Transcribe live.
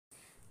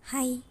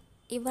Hi,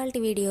 ఇవాల్టి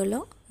వీడియోలో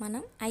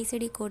మనం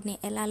ఐసిడి కోడ్ని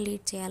ఎలా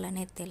లీడ్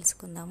చేయాలనేది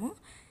తెలుసుకుందాము.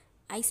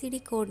 ఐసిడి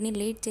కోడ్ని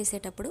లీడ్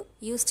చేసేటప్పుడు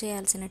యూస్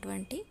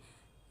చేయాల్సినటువంటి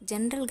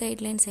జనరల్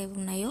గైడ్లైన్స్ ఏవి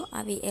ఉన్నాయో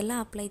అవి ఎలా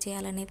అప్లై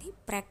చేయాలనేది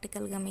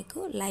ప్రాక్టికల్గా మీకు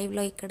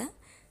లైవ్లో ఇక్కడ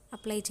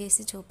అప్లై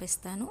చేసి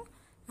చూపిస్తాను.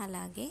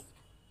 అలాగే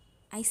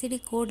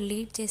ఐసిడి కోడ్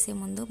లీడ్ చేసే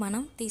ముందు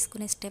మనం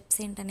తీసుకునే స్టెప్స్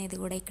ఏంటనేది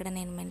కూడా ఇక్కడ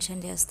నేను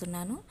మెన్షన్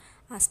చేస్తున్నాను.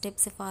 ఆ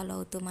స్టెప్స్ ఫాలో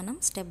అవుతూ మనం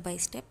స్టెప్ బై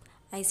స్టెప్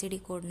ఐసిడి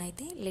కోడ్ని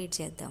అయితే లీడ్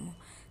చేద్దాము.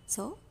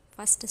 సో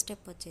ఫస్ట్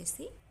స్టెప్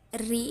వచ్చేసి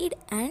read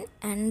and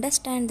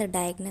understand the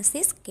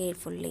diagnosis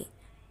carefully.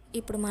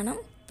 ఇప్పుడు మనం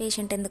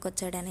పేషెంట్ ఎందుకు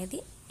వచ్చాడు అనేది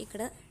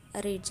ఇక్కడ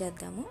రీడ్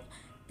చేద్దాము.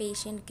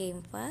 Patient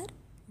came for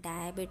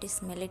diabetes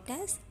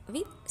mellitus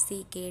with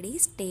CKD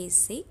stage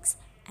 6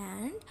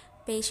 and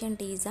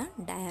patient is on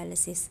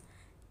dialysis.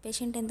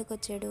 Patient ఎందుకు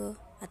వచ్చాడు?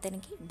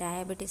 అతనికి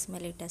డయాబెటీస్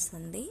మెలిటస్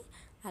ఉంది,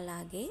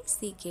 అలాగే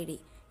సికేడి.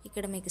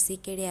 ఇక్కడ మీకు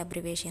సికేడి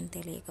అబ్రివేషన్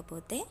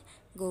తెలియకపోతే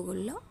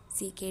గూగుల్లో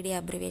సికేడి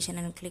అబ్రివేషన్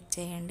అని క్లిక్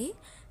చేయండి.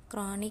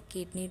 క్రానిక్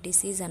కిడ్నీ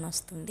డిసీజ్ అని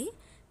వస్తుంది.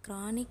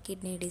 క్రానిక్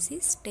కిడ్నీ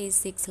డిసీజ్ స్టేజ్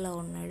 6లో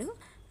ఉన్నాడు,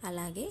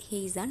 అలాగే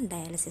హీజ్ ఆన్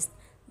డయాలసిస్.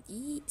 ఈ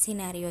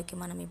సినారియోకి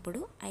మనం ఇప్పుడు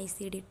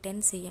ICD-10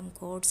 CM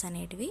కోడ్స్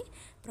అనేటివి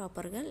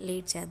ప్రాపర్గా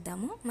లీడ్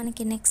చేద్దాము.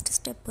 మనకి నెక్స్ట్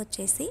స్టెప్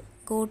వచ్చేసి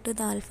go to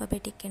the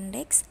alphabetic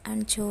index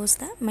and choose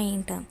the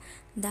main term.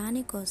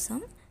 దానికోసం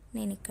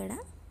నేను ఇక్కడ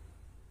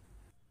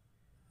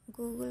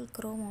గూగుల్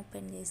క్రోమ్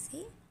ఓపెన్ చేసి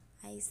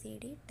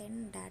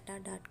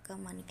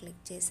ICD-10data.com అని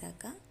క్లిక్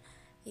చేశాక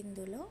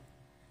ఇందులో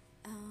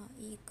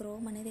ఈ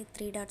క్రోమ్ అనేది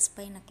 3 డాట్స్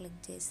పైన క్లిక్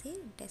చేసి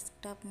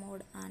డెస్క్టాప్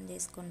మోడ్ ఆన్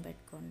చేసుకొని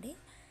పెట్టుకోండి.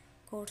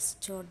 కోర్స్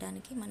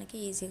చూడడానికి మనకి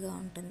ఈజీగా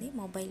ఉంటుంది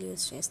మొబైల్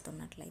యూజ్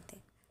చేస్తున్నట్లయితే.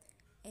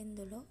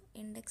 ఇందులో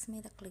ఇండెక్స్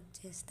మీద క్లిక్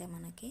చేస్తే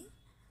మనకి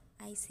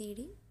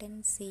ICD-10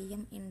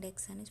 CM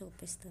ఇండెక్స్ అని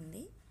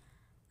చూపిస్తుంది.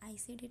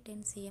 ICD-10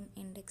 CM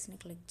ఇండెక్స్ని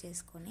క్లిక్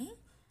చేసుకొని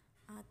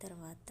ఆ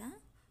తర్వాత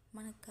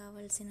మనకు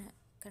కావాల్సిన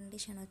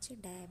కండిషన్ వచ్చి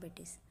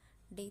డయాబెటీస్,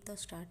 డీతో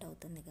స్టార్ట్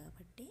అవుతుంది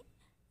కాబట్టి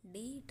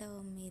డి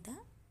టర్మ్ మీద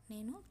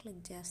నేను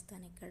క్లిక్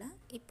చేస్తాను.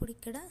 ఇప్పుడు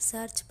ఇక్కడ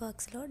సర్చ్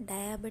బాక్స్లో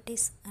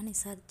డయాబెటీస్ అని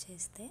సెర్చ్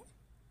చేస్తే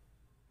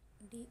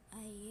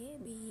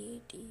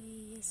DIABETES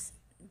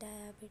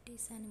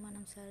డయాబెటీస్ అని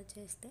మనం సెర్చ్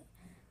చేస్తే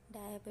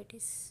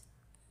డయాబెటీస్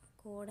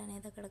కోడ్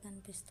అనేది అక్కడ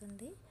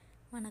కనిపిస్తుంది.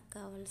 మనకు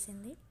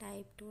కావాల్సింది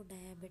టైప్ 2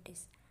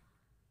 డయాబెటీస్.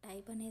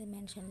 టైప్ అనేది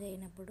మెన్షన్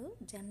చేయనప్పుడు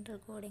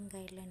జనరల్ కోడింగ్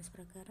గైడ్లైన్స్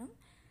ప్రకారం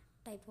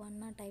టైప్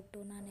 1 టైప్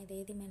 2 అనేది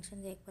ఏది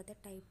మెన్షన్ చేయకపోతే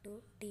టైప్ 2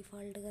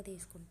 డిఫాల్ట్గా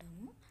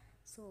తీసుకుంటాము.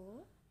 సో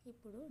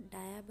ఇప్పుడు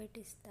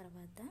డయాబెటీస్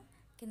తర్వాత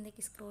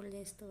కిందకి స్క్రోల్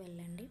చేస్తూ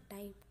వెళ్ళండి.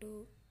 టైప్ 2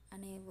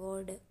 అనే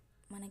వర్డ్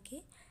మనకి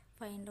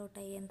ఫైండ్ అవుట్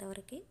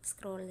అయ్యేంతవరకు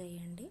స్క్రోల్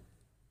చేయండి.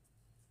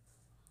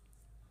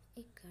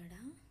 ఇక్కడ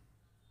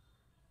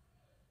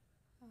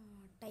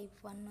టైప్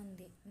 1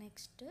 ఉంది,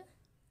 నెక్స్ట్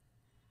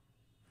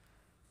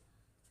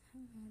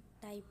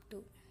టైప్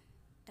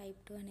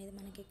 2 అనేది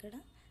మనకి ఇక్కడ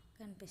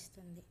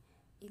కనిపిస్తుంది.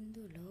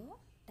 ఇందులో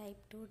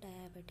టైప్ 2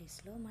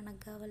 డయాబెటీస్లో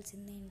మనకు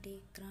కావాల్సింది ఏంటి?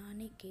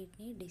 క్రానిక్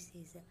కిడ్నీ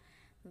డిసీజ్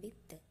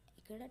విత్,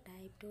 ఇక్కడ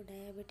type 2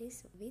 diabetes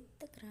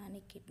with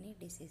chronic kidney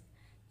disease.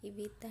 ఈ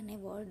విత్ అనే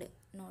వర్డ్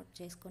నోట్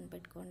చేసుకొని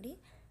పెట్టుకోండి.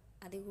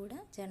 అది కూడా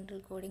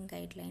జనరల్ కోడింగ్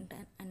గైడ్లైన్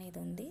అనేది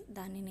ఉంది,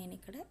 దాన్ని నేను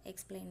ఇక్కడ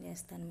ఎక్స్ప్లెయిన్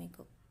చేస్తాను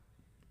మీకు.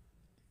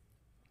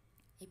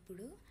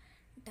 ఇప్పుడు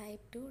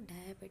type 2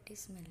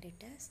 diabetes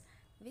mellitus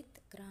with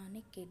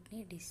chronic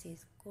kidney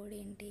disease code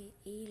ఏంటి?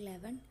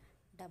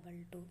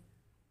 E1122.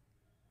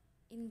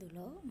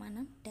 ఇందులో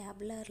మనం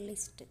ట్యాబులర్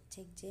లిస్ట్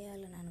చెక్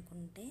చేయాలని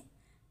అనుకుంటే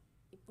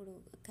ఇప్పుడు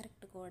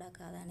కరెక్ట్ కోడా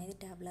కాదా అనేది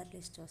ట్యాబులర్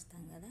లిస్ట్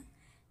చూస్తాం కదా,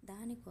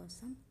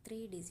 దానికోసం 3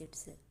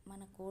 డిజిట్స్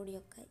మన కోడ్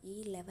యొక్క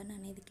E11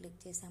 అనేది క్లిక్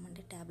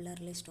చేసామంటే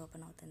ట్యాబులర్ లిస్ట్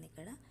ఓపెన్ అవుతుంది.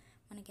 ఇక్కడ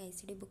మనకి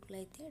ICD బుక్లో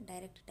అయితే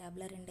డైరెక్ట్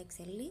ట్యాబులర్ ఇండెక్స్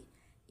వెళ్ళి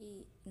ఈ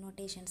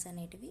నోటేషన్స్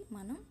అనేటివి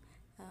మనం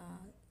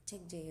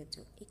చెక్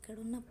చేయొచ్చు.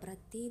 ఇక్కడున్న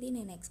ప్రతిదీ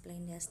నేను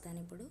ఎక్స్ప్లెయిన్ చేస్తాను.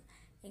 ఇప్పుడు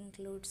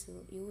ఇంక్లూడ్స్,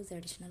 యూజ్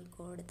అడిషనల్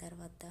కోడ్,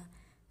 తర్వాత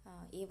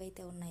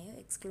ఏవైతే ఉన్నాయో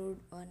ఎక్స్క్లూడ్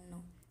 1,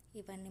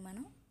 ఇవన్నీ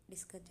మనం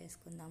డిస్కస్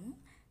చేసుకుందాము.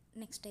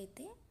 నెక్స్ట్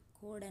అయితే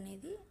కోడ్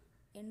అనేది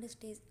ఎండ్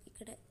స్టేజ్,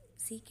 ఇక్కడ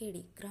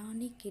సికేడి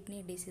క్రానిక్ కిడ్నీ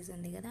డిసీజ్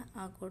ఉంది కదా,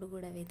 ఆ కోడ్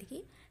కూడా వెతికి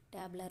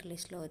ట్యాబులర్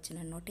లిస్ట్లో వచ్చిన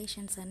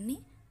నోటేషన్స్ అన్నీ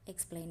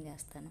ఎక్స్ప్లెయిన్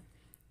చేస్తాను.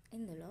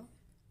 ఇందులో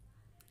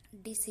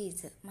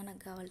డిసీజ్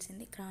మనకు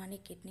కావాల్సింది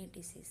క్రానిక్ కిడ్నీ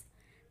డిసీజ్.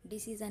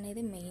 డిసీజ్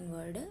అనేది main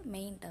word,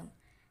 main term.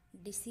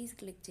 Disease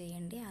click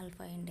చేయండి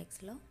ఆల్ఫా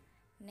ఇండెక్స్లో.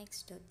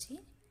 నెక్స్ట్ వచ్చి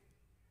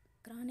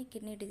క్రానిక్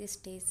కిడ్నీ డిసీజ్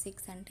స్టేజ్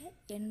 6 అంటే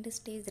end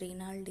stage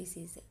renal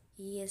disease,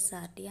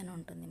 ESRD అని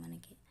ఉంటుంది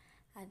మనకి,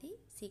 అది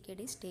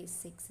సికేడి స్టేజ్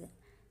 6.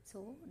 సో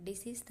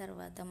డిసీజ్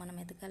తర్వాత మనం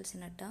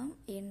ఎతకాల్సిన term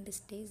end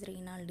stage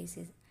renal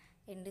disease.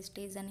 End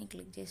stage అని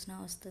క్లిక్ చేసినా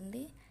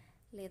వస్తుంది,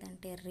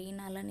 లేదంటే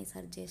రీనాల్ అని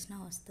సెర్చ్ చేసినా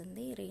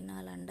వస్తుంది.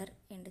 Renal under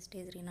end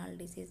stage renal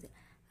disease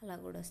అలా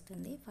కూడా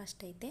వస్తుంది.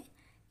 ఫస్ట్ అయితే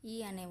ఈ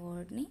అనే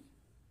వర్డ్ని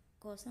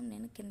కోసం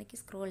నేను కిందకి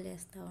స్క్రోల్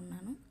చేస్తూ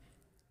ఉన్నాను.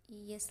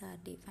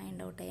 ESRD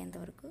ఫైండ్ అవుట్ అయ్యేంత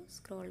వరకు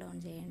స్క్రోల్ డౌన్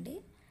చేయండి.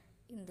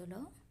 ఇందులో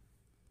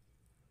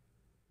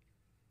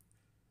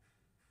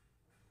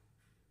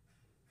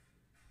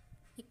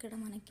ఇక్కడ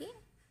మనకి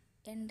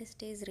ఎండ్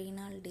స్టేజ్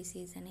రీనాల్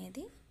డిసీజ్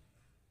అనేది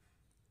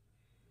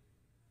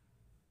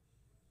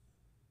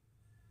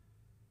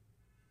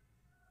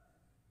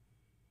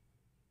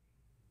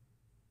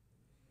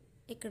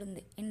ఇక్కడ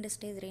ఉంది ఎండ్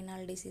స్టేజ్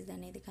రీనల్ డిసీజ్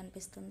అనేది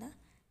కనిపిస్తుందా,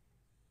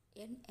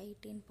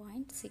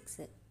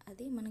 N18.6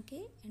 అది మనకి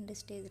ఎండ్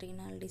స్టేజ్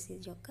రీనల్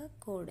డిసీజ్ యొక్క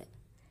కోడ్.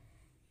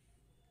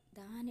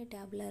 దాని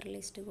ట్యాబులర్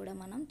లిస్ట్ కూడా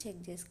మనం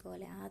చెక్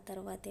చేసుకోవాలి. ఆ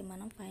తర్వాతే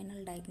మనం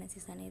ఫైనల్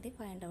డయాగ్నోసిస్ అనేది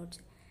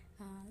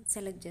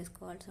సెలెక్ట్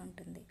చేసుకోవాల్సి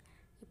ఉంటుంది.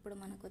 ఇప్పుడు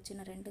మనకు వచ్చిన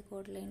 2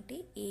 కోడ్లు ఏంటి,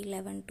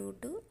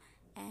 E1122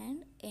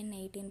 అండ్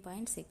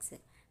N18.6.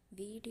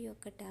 వీటి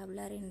యొక్క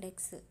ట్యాబులర్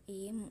ఇండెక్స్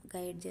ఏం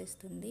గైడ్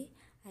చేస్తుంది,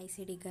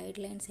 ICD గైడ్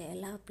లైన్స్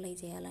ఎలా అప్లై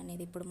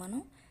చేయాలనేది ఇప్పుడు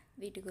మనం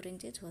వీటి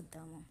గురించి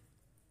చూద్దాము.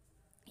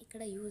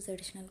 ఇక్కడ యూజ్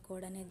అడిషనల్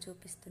కోడ్ అనేది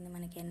చూపిస్తుంది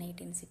మనకి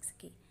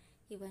N18.6కి.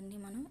 ఇవన్నీ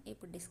మనం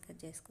ఇప్పుడు డిస్కస్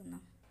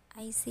చేసుకుందాం.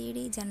 ICD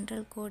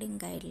general coding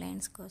guide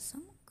lines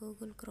కోసం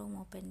గూగుల్ క్రోమ్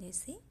ఓపెన్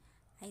చేసి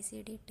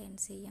ICD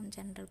 10CM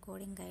general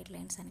coding guide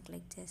lines అని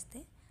క్లిక్ చేస్తే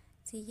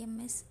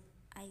CMS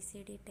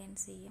ICD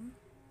 10CM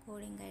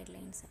coding guide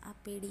lines ఆ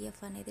PDF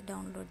అనేది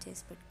డౌన్లోడ్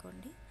చేసి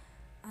పెట్టుకోండి.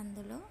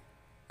 అందులో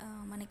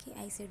మనకి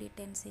ICD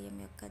 10CM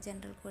యొక్క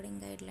జనరల్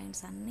కోడింగ్ గైడ్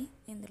లైన్స్ అన్నీ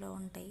ఇందులో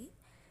ఉంటాయి.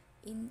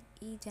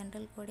 ఈ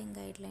జనరల్ కోడింగ్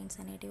గైడ్ లైన్స్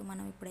అనేటివి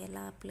మనం ఇప్పుడు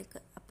ఎలా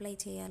అప్లై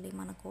చేయాలి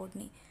మన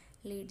కోడ్ని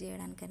లీడ్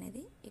చేయడానికి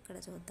అనేది ఇక్కడ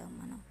చూద్దాం.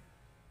 మనం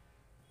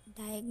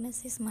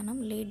డయాగ్నోసిస్ మనం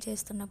లీడ్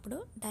చేస్తున్నప్పుడు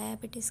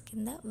డయాబెటీస్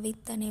కింద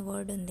విత్ అనే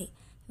వర్డ్ ఉంది.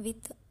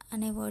 విత్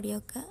అనే వర్డ్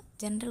యొక్క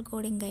జనరల్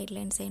కోడింగ్ గైడ్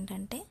లైన్స్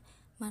ఏంటంటే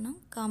మనం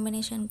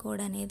కాంబినేషన్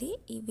కోడ్ అనేది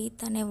ఈ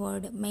విత్ అనే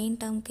వర్డ్ మెయిన్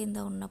టర్మ్ కింద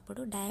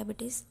ఉన్నప్పుడు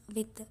డయాబెటీస్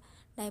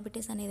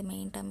అనేది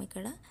మెయిన్ టర్మ్,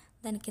 ఇక్కడ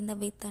దాని కింద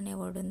విత్ అనే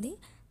వర్డ్ ఉంది.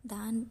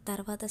 దాని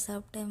తర్వాత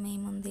సబ్ టర్మ్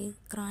ఏముంది,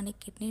 క్రానిక్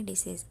కిడ్నీ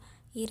డిసీజ్.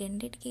 ఈ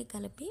రెండిటికి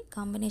కలిపి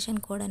కాంబినేషన్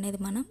కోడ్ అనేది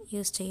మనం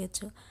యూజ్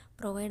చేయొచ్చు.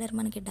 ప్రొవైడర్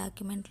మనకి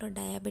డాక్యుమెంట్లో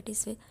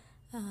diabetes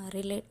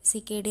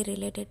CKD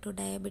related to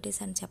diabetes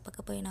అని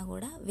చెప్పకపోయినా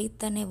కూడా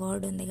విత్ అనే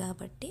వర్డ్ ఉంది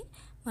కాబట్టి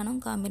మనం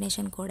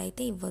కాంబినేషన్ కోడ్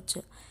అయితే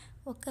ఇవ్వచ్చు.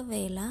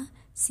 ఒకవేళ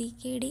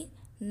CKD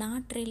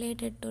not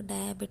related to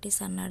diabetes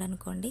అన్నాడు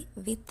అనుకోండి,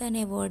 విత్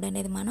అనే వర్డ్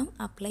అనేది మనం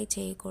అప్లై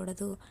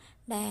చేయకూడదు.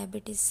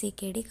 డయాబెటీస్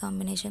CKD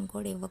కాంబినేషన్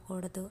కోడ్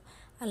ఇవ్వకూడదు.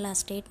 అలా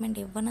స్టేట్మెంట్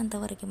ఇవ్వనంత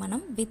వరకు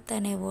మనం విత్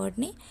అనే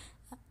వర్డ్ని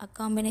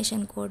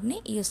కాంబినేషన్ కోడ్ని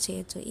యూజ్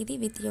చేయొచ్చు. ఇది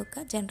విత్ యొక్క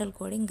general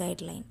coding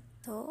guide line.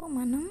 So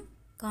మనం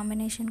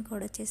కాంబినేషన్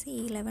కోడ్ వచ్చేసి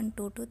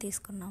E1122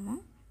 తీసుకున్నాము.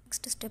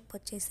 నెక్స్ట్ స్టెప్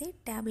వచ్చేసి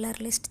ట్యాబులర్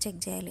లిస్ట్ చెక్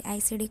చేయాలి.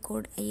 ICD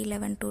కోడ్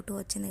E1122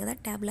 వచ్చింది కదా,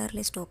 ట్యాబులర్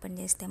లిస్ట్ ఓపెన్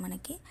చేస్తే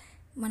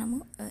మనము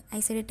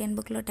ICD 10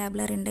 బుక్లో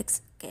ట్యాబులర్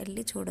ఇండెక్స్కి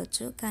వెళ్ళి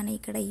చూడొచ్చు. కానీ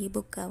ఇక్కడ ఈ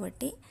బుక్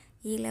కాబట్టి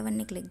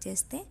E11ని క్లిక్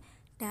చేస్తే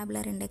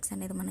ట్యాబులర్ ఇండెక్స్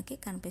అనేది మనకి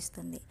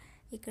కనిపిస్తుంది.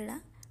 ఇక్కడ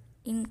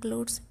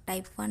includes,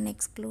 type 1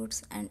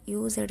 excludes and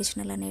use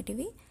additional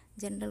అనేటివి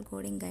జనరల్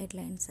కోడింగ్ గైడ్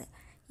లైన్స్.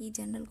 ఈ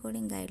జనరల్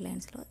కోడింగ్ గైడ్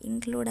లైన్స్లో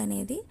ఇంక్లూడ్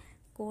అనేది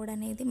కోడ్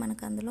అనేది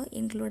మనకు అందులో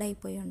ఇంక్లూడ్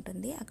అయిపోయి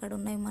ఉంటుంది. అక్కడ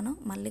ఉన్నవి మనం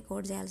మళ్ళీ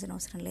కోడ్ చేయాల్సిన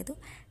అవసరం లేదు.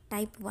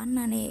 టైప్ 1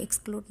 అనే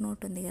ఎక్స్క్లూడ్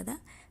నోట్ ఉంది కదా,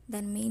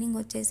 దాని మీనింగ్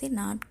వచ్చేసి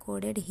నాట్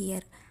కోడెడ్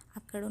హియర్.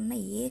 అక్కడ ఉన్న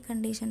ఏ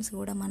కండిషన్స్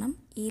కూడా మనం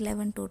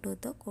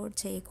E1122తో కోడ్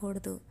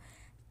చేయకూడదు.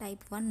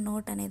 టైప్ 1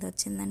 నోట్ అనేది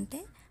వచ్చిందంటే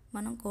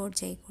మనం కోడ్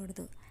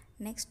చేయకూడదు.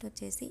 నెక్స్ట్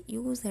వచ్చేసి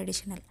యూజ్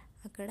అడిషనల్.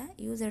 అక్కడ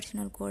యూజ్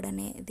అడిషనల్ కోడ్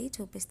అనేది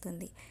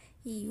చూపిస్తుంది.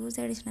 ఈ యూజ్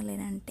అడిషనల్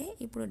ఏంటంటే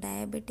ఇప్పుడు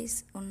డయాబెటీస్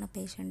ఉన్న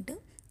పేషెంట్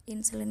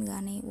ఇన్సులిన్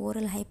కానీ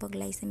ఓరల్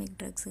హైపోగ్లైసెమిక్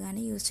డ్రగ్స్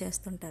కానీ యూజ్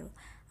చేస్తుంటారు.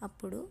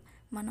 అప్పుడు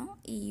మనం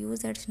ఈ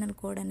యూజ్ అడిషనల్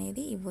కోడ్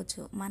అనేది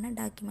ఇవ్వచ్చు. మన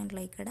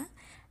డాక్యుమెంట్లో ఇక్కడ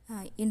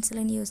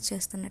ఇన్సులిన్ యూజ్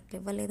చేస్తున్నట్లు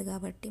ఇవ్వలేదు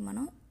కాబట్టి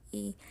మనం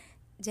ఈ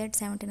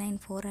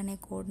Z794 అనే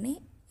కోడ్ని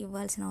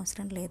ఇవ్వాల్సిన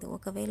అవసరం లేదు.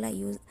 ఒకవేళ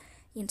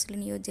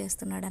ఇన్సులిన్ యూజ్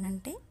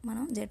చేస్తున్నాడనంటే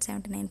మనం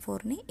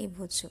Z794ని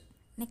ఇవ్వచ్చు.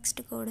 నెక్స్ట్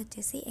కోడ్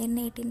వచ్చేసి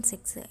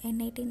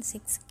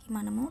N18.6కి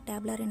మనము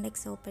ట్యాబులర్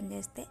ఇండెక్స్ ఓపెన్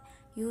చేస్తే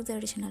యూజ్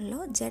అడిషనల్లో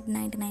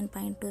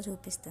Z99.2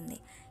 చూపిస్తుంది.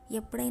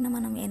 ఎప్పుడైనా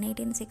మనం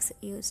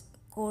N18.6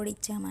 కోడ్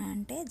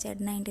ఇచ్చామంటే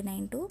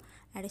Z99.2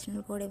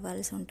 అడిషనల్ కోడ్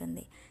ఇవ్వాల్సి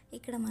ఉంటుంది.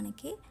 ఇక్కడ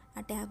మనకి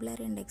ఆ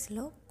tabular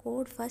ఇండెక్స్లో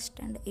code first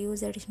and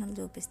use additional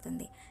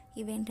చూపిస్తుంది.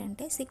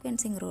 ఇవేంటంటే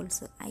సీక్వెన్సింగ్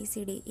రూల్స్.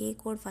 ICD ఏ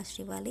కోడ్ ఫస్ట్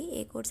ఇవ్వాలి,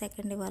 ఏ కోడ్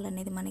సెకండ్ ఇవ్వాలి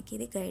అనేది మనకి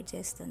ఇది గైడ్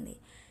చేస్తుంది.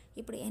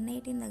 ఇప్పుడు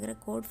N18 దగ్గర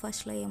కోడ్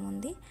ఫస్ట్లో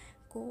ఏముంది,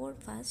 code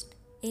first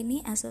any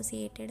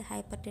associated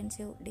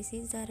hypertensive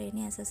disease or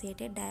any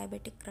associated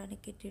diabetic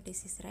chronic kidney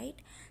disease, right.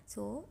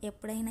 So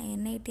ఎప్పుడైనా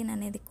N18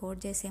 అనేది కోడ్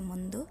చేసే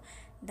ముందు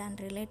దాని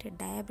రిలేటెడ్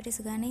డయాబెటీస్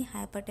కానీ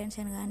హైపర్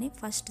టెన్షన్ కానీ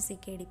first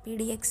CKD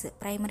PDX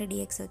primary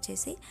DX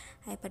వచ్చేసి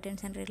హైపర్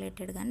టెన్షన్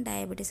రిలేటెడ్ కానీ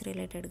డయాబెటీస్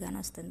రిలేటెడ్ కానీ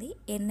వస్తుంది.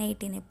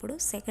 N18 ఎప్పుడు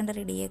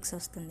సెకండరీ DX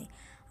వస్తుంది.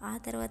 ఆ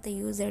తర్వాత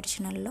యూజ్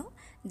అడిషనల్లో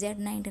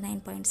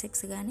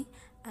Z99.6 కానీ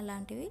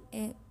అలాంటివి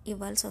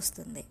ఇవ్వాల్సి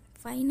వస్తుంది.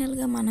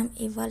 ఫైనల్గా మనం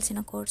ఇవ్వాల్సిన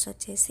కోడ్స్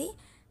వచ్చేసి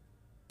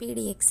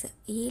PDX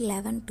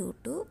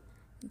E1122,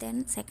 then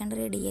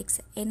secondary DX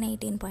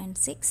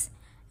N18.6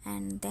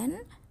 and then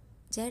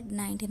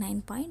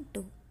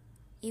Z99.2.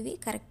 ఇవి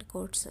కరెక్ట్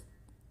కోడ్స్.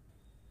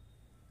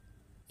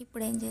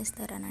 ఇప్పుడు ఏం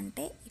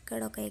చేస్తారనంటే ఇక్కడ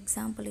ఒక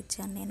ఎగ్జాంపుల్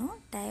ఇచ్చాను నేను.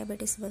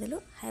 డయాబెటీస్ బదులు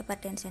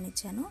హైపర్ టెన్షన్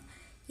ఇచ్చాను.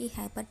 ఈ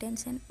hyper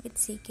tension with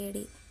CKD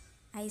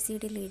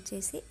ICD lead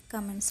చేసి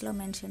కమెంట్స్లో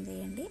మెన్షన్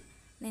చేయండి,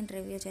 నేను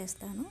రివ్యూ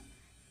చేస్తాను.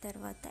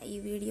 తర్వాత ఈ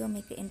వీడియో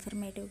మీకు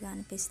ఇన్ఫర్మేటివ్గా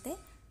అనిపిస్తే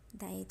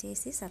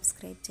దయచేసి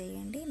సబ్స్క్రైబ్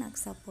చేయండి, నాకు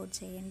సపోర్ట్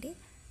చేయండి.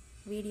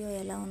 వీడియో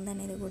ఎలా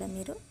ఉందనేది కూడా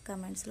మీరు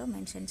కమెంట్స్లో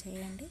మెన్షన్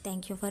చేయండి.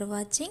 Thank you for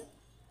watching.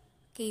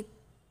 Keep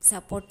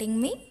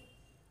supporting me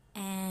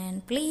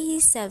and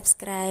please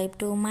subscribe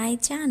to my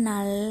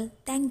channel.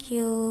 Thank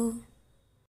you.